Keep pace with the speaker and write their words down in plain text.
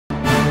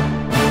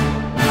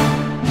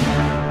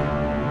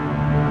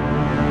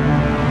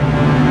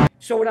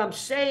So what I'm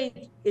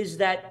saying is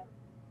that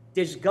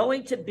there's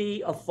going to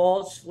be a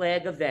false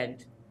flag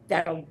event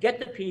that'll get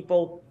the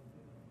people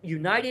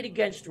united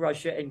against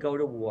Russia and go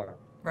to war.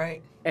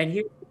 Right. And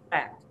here's the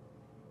fact.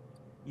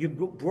 You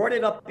brought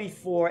it up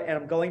before, and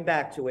I'm going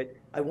back to it.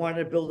 I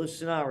wanted to build a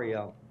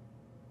scenario.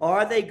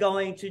 Are they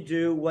going to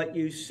do what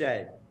you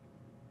said?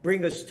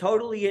 Bring us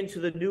totally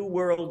into the new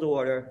world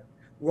order,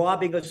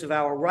 robbing us of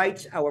our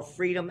rights, our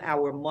freedom,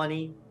 our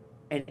money,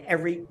 and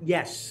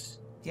yes.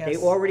 They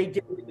already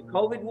did with the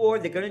COVID war.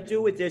 They're going to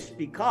do with this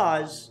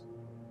because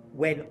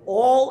when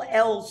all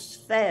else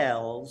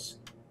fails,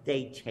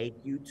 they take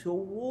you to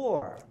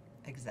war.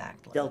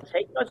 Exactly. They'll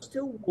take us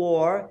to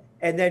war,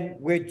 and then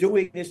we're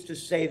doing this to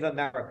save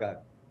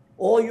America.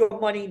 All your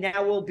money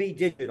now will be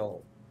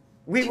digital.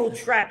 We will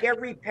track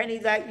every penny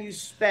that you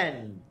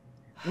spend.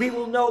 We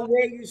will know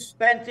where you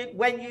spent it,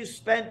 when you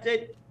spent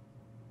it,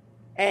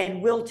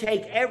 and we'll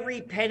take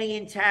every penny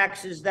in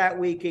taxes that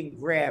we can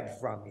grab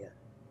from you.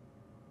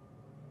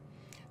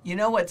 You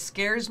know what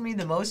scares me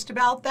the most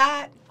about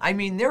that? I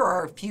mean, there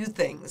are a few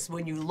things.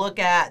 When you look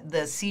at the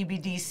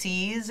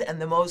CBDCs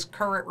and the most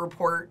current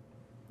report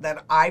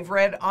that I've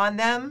read on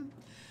them,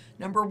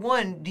 number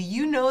one, do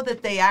you know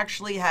that they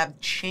actually have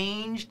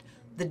changed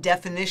the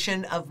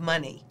definition of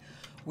money?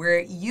 Where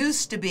it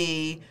used to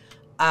be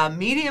a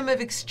medium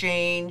of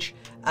exchange,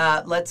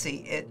 a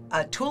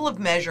tool of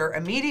measure,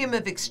 a medium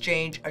of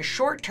exchange, a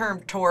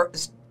short-term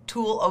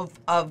tool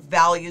of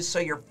value, so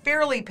you're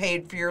fairly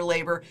paid for your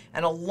labor,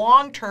 and a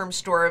long-term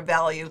store of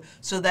value,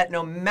 so that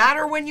no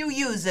matter when you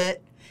use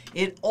it,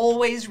 it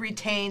always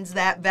retains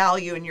that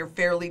value and you're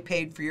fairly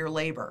paid for your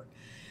labor.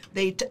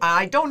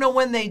 I don't know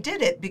when they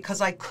did it because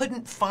I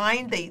couldn't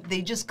find,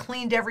 they just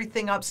cleaned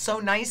everything up so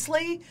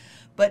nicely.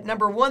 But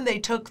number one, they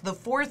took the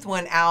fourth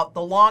one out,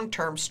 the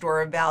long-term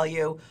store of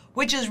value,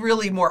 which is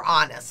really more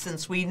honest,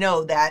 since we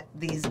know that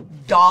these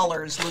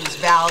dollars lose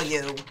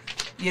value,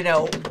 you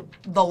know,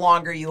 the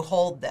longer you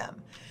hold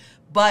them.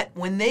 But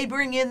when they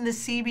bring in the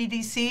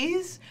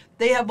CBDCs,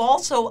 they have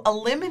also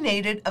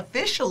eliminated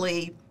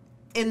officially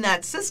in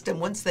that system,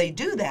 once they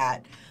do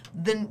that,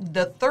 then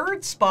the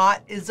third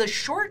spot is a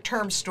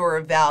short-term store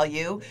of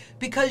value,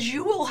 because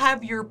you will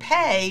have your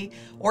pay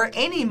or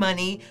any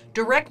money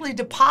directly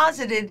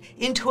deposited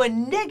into a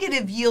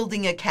negative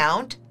yielding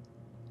account,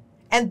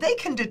 and they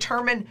can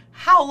determine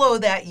how low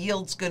that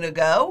yield's going to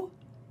go.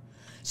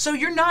 So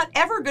you're not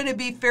ever going to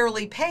be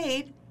fairly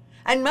paid,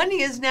 and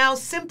money is now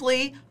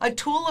simply a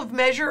tool of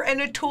measure and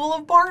a tool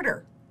of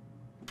barter.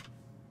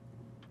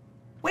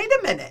 Wait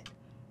a minute.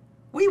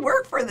 We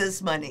work for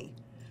this money.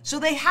 So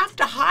they have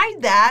to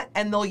hide that,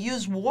 and they'll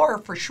use war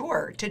for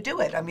sure to do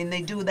it. I mean,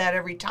 they do that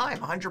every time,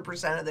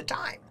 100% of the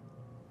time.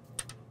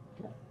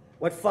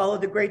 What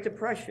followed the Great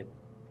Depression?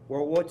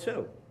 World War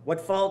II.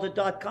 What followed the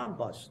dot-com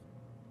bust?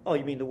 Oh,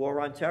 you mean the war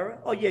on terror?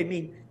 Oh, yeah, you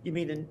mean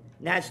the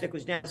NASDAQ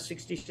was down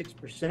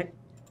 66%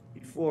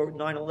 before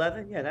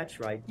 9/11? Yeah, that's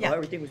right. Yeah. Oh,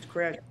 everything was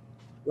crashing.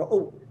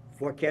 Oh,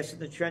 forecast in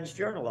the Trends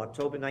Journal,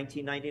 October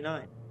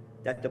 1999,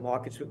 that the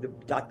markets, the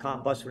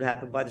dot-com bust would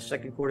happen by the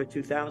second quarter of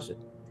 2000.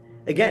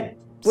 Again,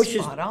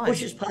 Bush's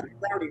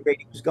popularity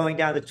rating was going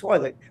down the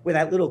toilet, where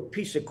that little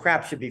piece of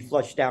crap should be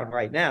flushed down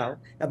right now.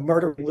 A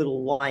murdering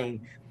little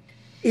lying.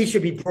 He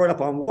should be brought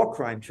up on war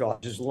crime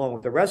charges along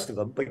with the rest of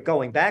them. But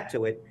going back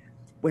to it,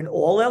 when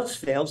all else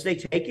fails, they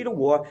take you to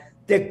war.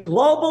 The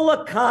global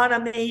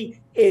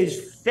economy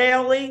is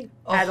failing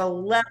at a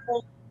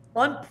level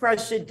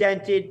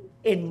unprecedented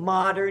in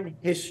modern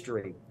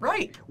history.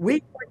 Right. We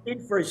are in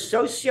for a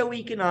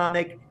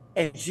socioeconomic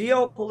and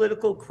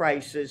geopolitical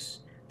crisis,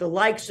 the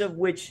likes of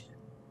which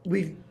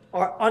we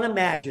are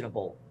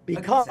unimaginable.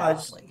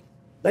 Because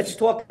let's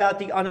talk about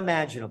the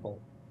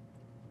unimaginable.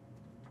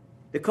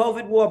 The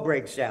COVID war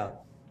breaks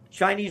out.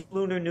 Chinese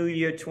Lunar New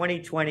Year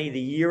 2020, the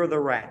year of the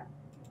rat.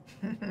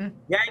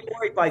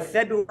 January, by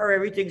February,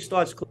 everything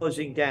starts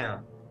closing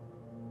down.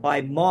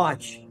 By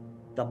March,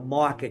 the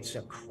markets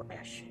are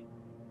crashing.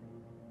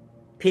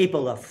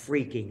 People are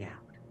freaking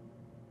out.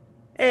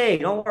 Hey,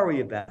 don't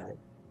worry about it.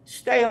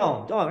 Stay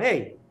home. Don't.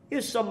 Hey,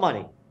 here's some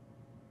money.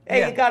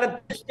 Hey, you got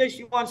a business,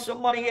 you want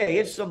some money? Hey,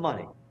 here's some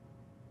money.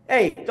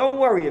 Hey, don't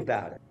worry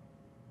about it.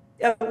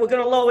 We're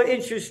going to lower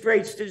interest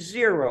rates to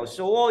 0.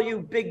 So all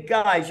you big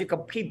guys, you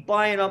can keep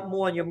buying up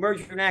more, and your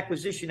merger and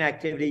acquisition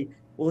activity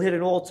will hit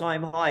an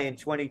all-time high in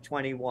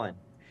 2021.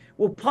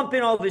 We'll pump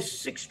in over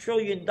 $6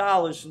 trillion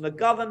from the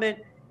government,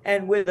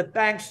 and where the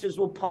banksters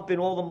will pump in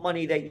all the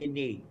money that you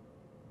need.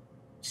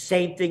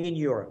 Same thing in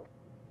Europe.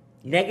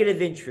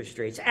 Negative interest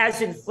rates.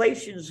 As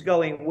inflation's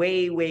going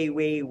way, way,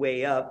 way,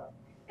 way up,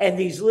 and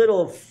these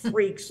little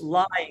freaks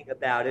lying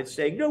about it,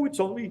 saying, no, it's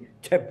only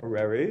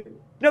temporary.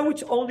 No,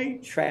 it's only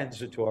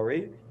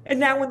transitory. And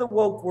now in the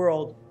woke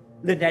world,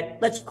 Lynette,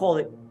 let's call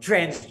it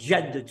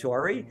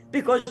transgendatory,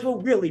 because we'll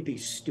really be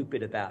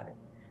stupid about it.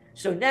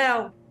 So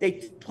now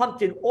they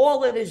pumped in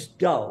all of this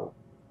dough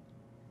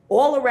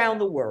all around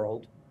the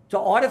world to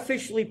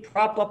artificially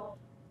prop up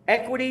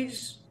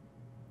equities.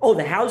 Oh,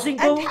 the housing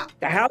boom,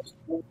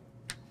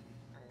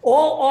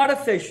 all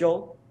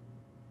artificial.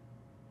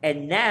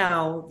 And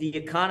now the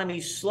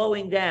economy's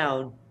slowing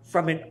down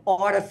from an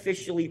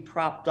artificially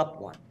propped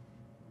up one.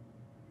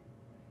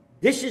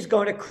 This is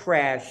going to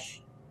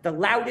crash, the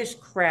loudest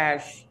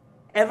crash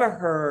ever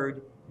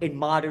heard in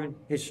modern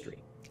history.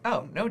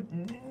 Oh,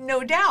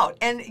 no doubt.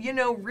 And, you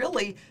know,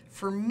 really,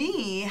 for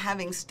me,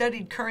 having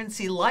studied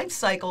currency life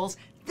cycles,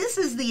 this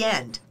is the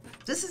end.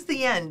 This is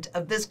the end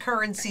of this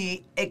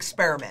currency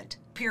experiment,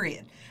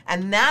 period.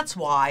 And that's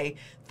why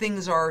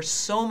things are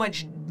so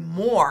much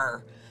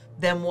more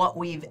than what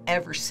we've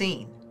ever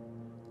seen.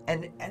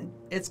 And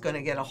it's going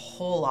to get a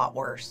whole lot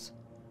worse.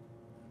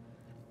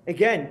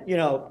 Again, you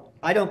know,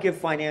 I don't give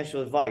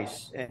financial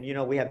advice. And, you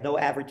know, we have no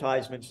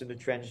advertisements in the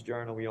Trends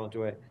Journal. We don't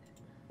do it.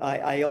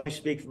 I only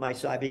speak for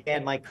myself. I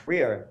began my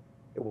career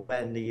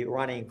when the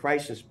Iranian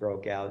crisis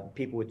broke out.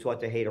 People were taught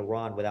to hate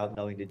Iran without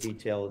knowing the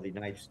detail of the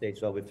United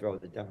States overthrow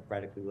of the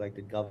democratically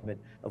elected government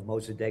of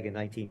Mossadegh in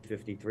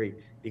 1953,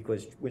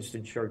 because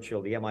Winston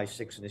Churchill, the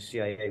MI6 and the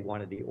CIA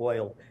wanted the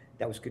oil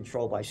that was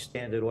controlled by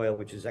Standard Oil,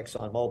 which is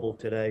ExxonMobil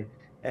today,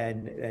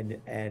 and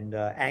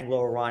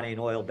Anglo-Iranian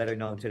oil, better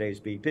known today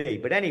as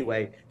BP. But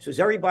anyway, so as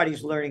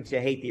everybody's learning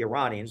to hate the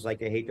Iranians like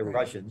they hate the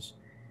Russians,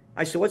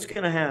 I said, what's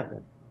going to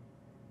happen?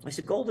 I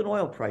said, gold and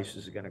oil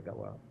prices are going to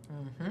go up.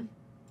 Mm-hmm.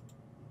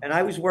 And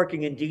I was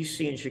working in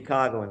D.C. and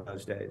Chicago in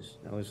those days.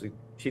 I was the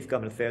chief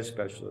government affairs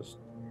specialist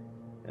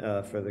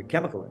for the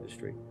chemical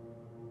industry.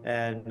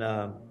 And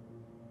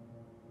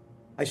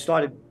I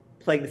started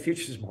playing the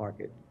futures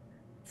market.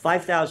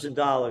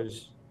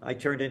 $5,000, I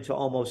turned into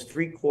almost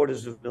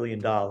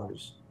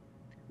 $750,000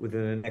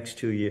 within the next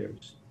 2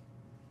 years.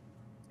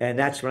 And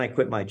that's when I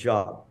quit my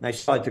job. And I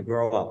started to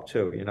grow up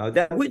too, you know.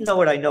 I wouldn't know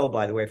what I know,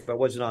 by the way, if I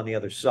wasn't on the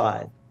other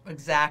side.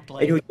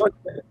 Exactly.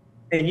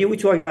 And you were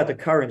talking about the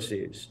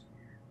currencies.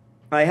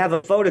 I have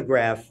a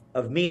photograph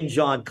of me and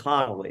John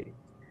Connolly.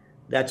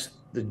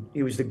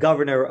 He was the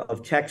governor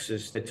of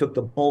Texas that took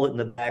the bullet in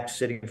the back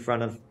sitting in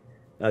front of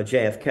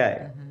JFK.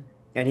 Mm-hmm.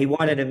 And he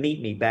wanted to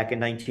meet me back in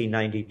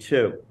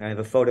 1992. I have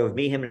a photo of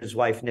me, him, and his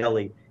wife,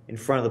 Nellie, in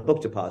front of the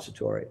book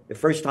depository, the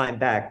first time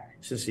back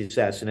since the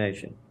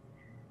assassination.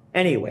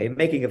 Anyway,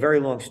 making a very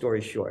long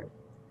story short,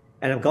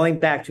 and I'm going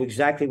back to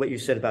exactly what you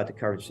said about the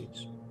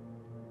currencies.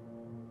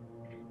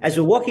 As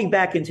we're walking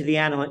back into the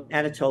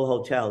Anatole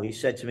Hotel, he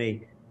said to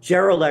me,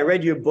 Gerald, I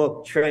read your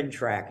book, Trend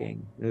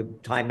Tracking,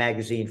 Time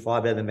Magazine,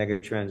 far better than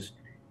Megatrends.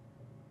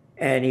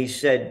 And he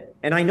said,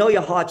 and I know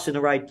your heart's in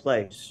the right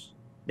place.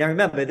 Now,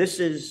 remember, this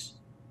is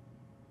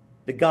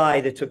the guy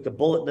that took the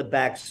bullet in the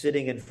back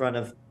sitting in front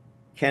of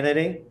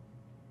Kennedy.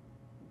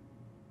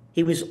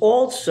 He was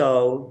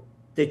also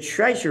the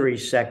Treasury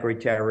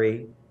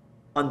Secretary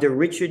under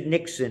Richard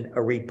Nixon,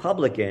 a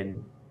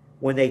Republican,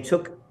 when they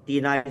took the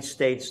United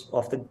States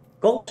off the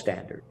gold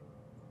standard.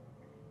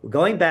 We're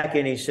going back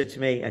in, he said to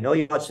me, I know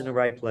your heart's in the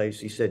right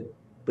place. He said,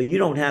 but you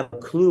don't have a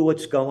clue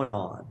what's going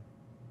on.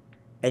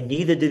 And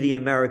neither do the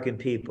American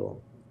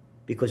people.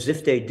 Because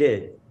if they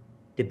did,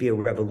 there'd be a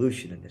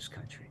revolution in this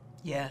country.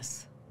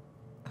 Yes.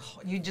 Oh,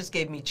 you just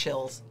gave me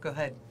chills. Go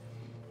ahead.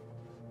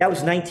 That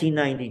was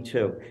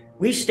 1992.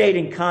 We stayed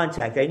in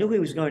contact. I knew he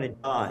was going to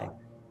die.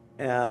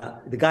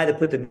 The guy that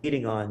put the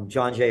meeting on,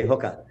 John J.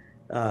 Hooker,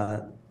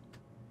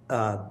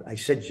 I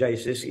said,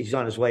 Jace, he's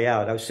on his way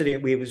out. I was sitting,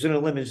 we was in a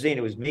limousine.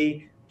 It was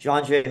me,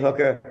 John J.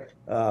 Hooker,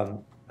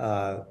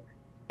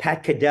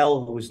 Pat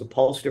Cadell, who was the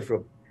pollster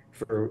for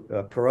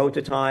Perot at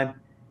the time,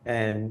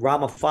 and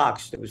Rama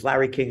Fox, that was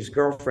Larry King's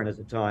girlfriend at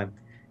the time.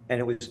 And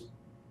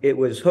it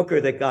was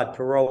Hooker that got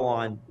Perot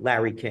on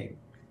Larry King.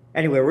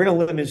 Anyway, we're in a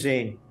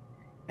limousine,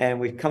 and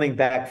we're coming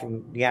back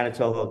from the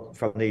Anatole,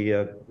 from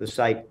the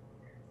site.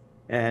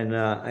 And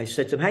I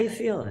said to him, how you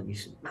feeling? He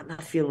said, I'm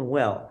not feeling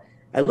well.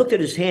 I looked at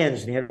his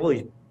hands, and he had all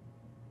these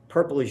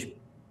purplish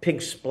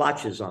pink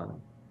splotches on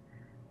them.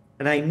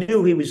 And I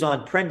knew he was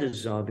on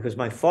prednisone because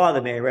my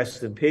father, may he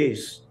rest in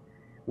peace,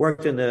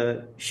 worked in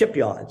the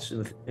shipyards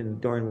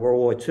during World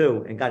War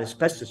II and got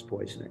asbestos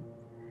poisoning.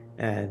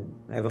 And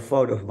I have a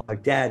photo of my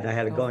dad, and I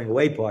had a going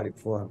away party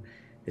for him.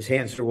 His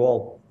hands were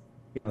all,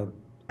 you know,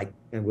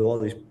 and with all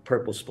these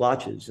purple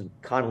splotches, and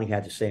Connolly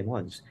had the same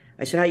ones.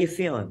 I said, how you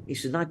feeling? He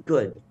said, not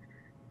good.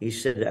 He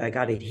said, I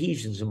got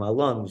adhesions in my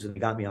lungs, and they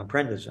got me on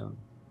prednisone.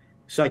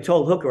 So I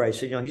told Hooker, I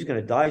said, you know, he's going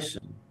to die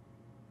soon.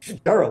 He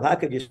said, Gerald, how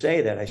could you say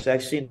that? I said,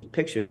 I've seen the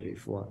pictures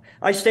before.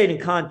 I stayed in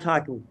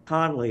contact with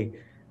Connolly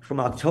from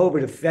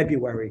October to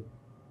February,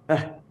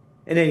 and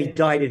then he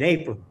died in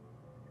April.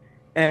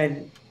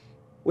 And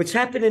what's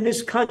happened in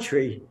this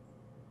country,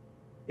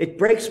 it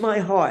breaks my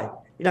heart.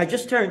 You know, I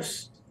just turned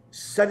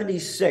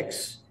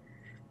 76,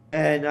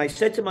 and I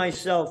said to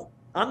myself,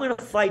 I'm going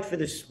to fight for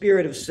the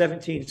spirit of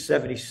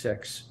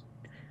 1776.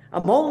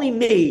 I'm only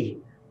me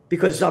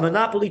because I'm a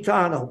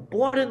Napolitano,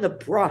 born in the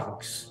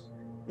Bronx,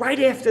 right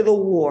after the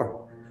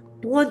war,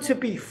 born to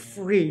be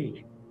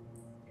free.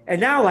 And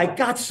now I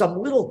got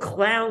some little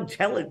clown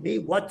telling me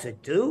what to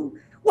do?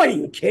 What, are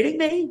you kidding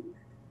me?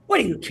 What,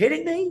 are you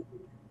kidding me?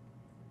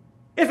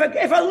 If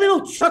a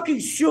little Chucky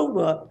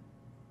Schumer,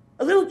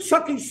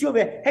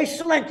 hey,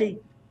 Celente,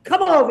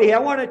 come over here, I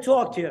want to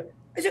talk to you.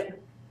 I said,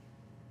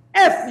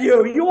 F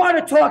you. You want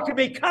to talk to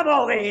me? Come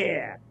over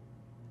here.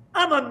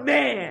 I'm a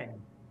man.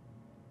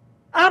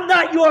 I'm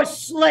not your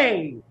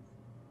slave.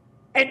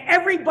 And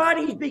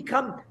everybody's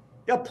become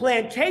the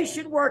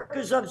plantation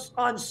workers on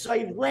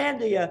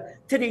Slavelandia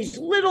to these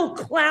little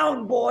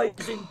clown boys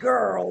and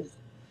girls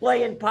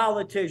playing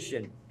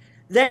politician.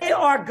 They've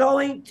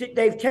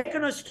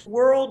taken us to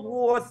World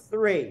War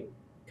III.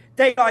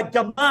 They are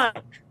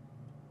demonic.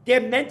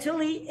 They're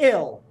mentally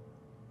ill.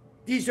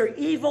 These are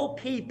evil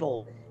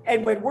people.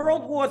 And when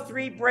World War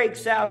III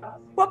breaks out,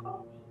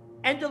 whoop,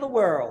 end of the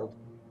world.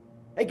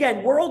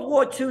 Again, World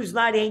War II is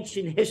not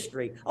ancient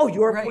history. Oh,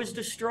 Europe was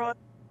destroyed.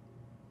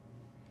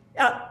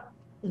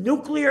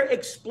 Nuclear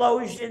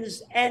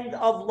explosions, end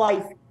of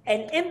life,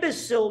 and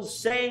imbeciles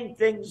saying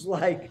things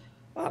like,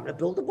 oh, I'm going to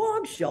build a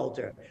bomb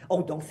shelter.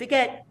 Oh, don't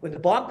forget, when the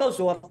bomb goes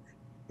off,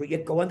 you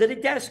go under the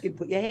desk and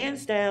put your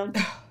hands down.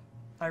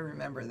 I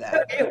remember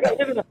that. You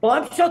live in a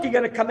bomb shelter, you're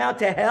going to come out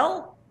to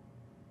hell?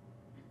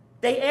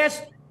 They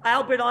asked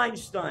Albert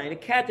Einstein, a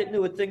cat that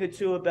knew a thing or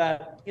two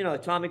about,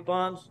 atomic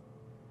bombs,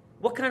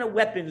 what kind of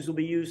weapons will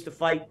be used to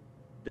fight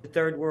the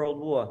Third World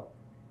War?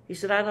 He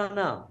said, I don't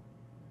know.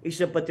 He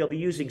said, but they'll be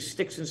using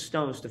sticks and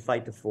stones to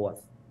fight the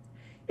fourth.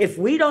 If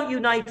we don't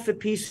unite for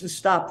peace and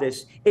stop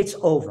this, it's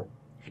over.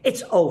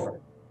 It's over.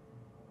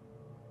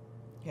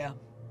 Yeah.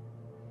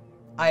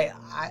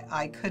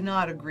 I could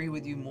not agree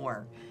with you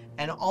more.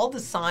 And all the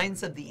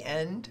signs of the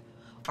end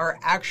are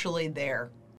actually there.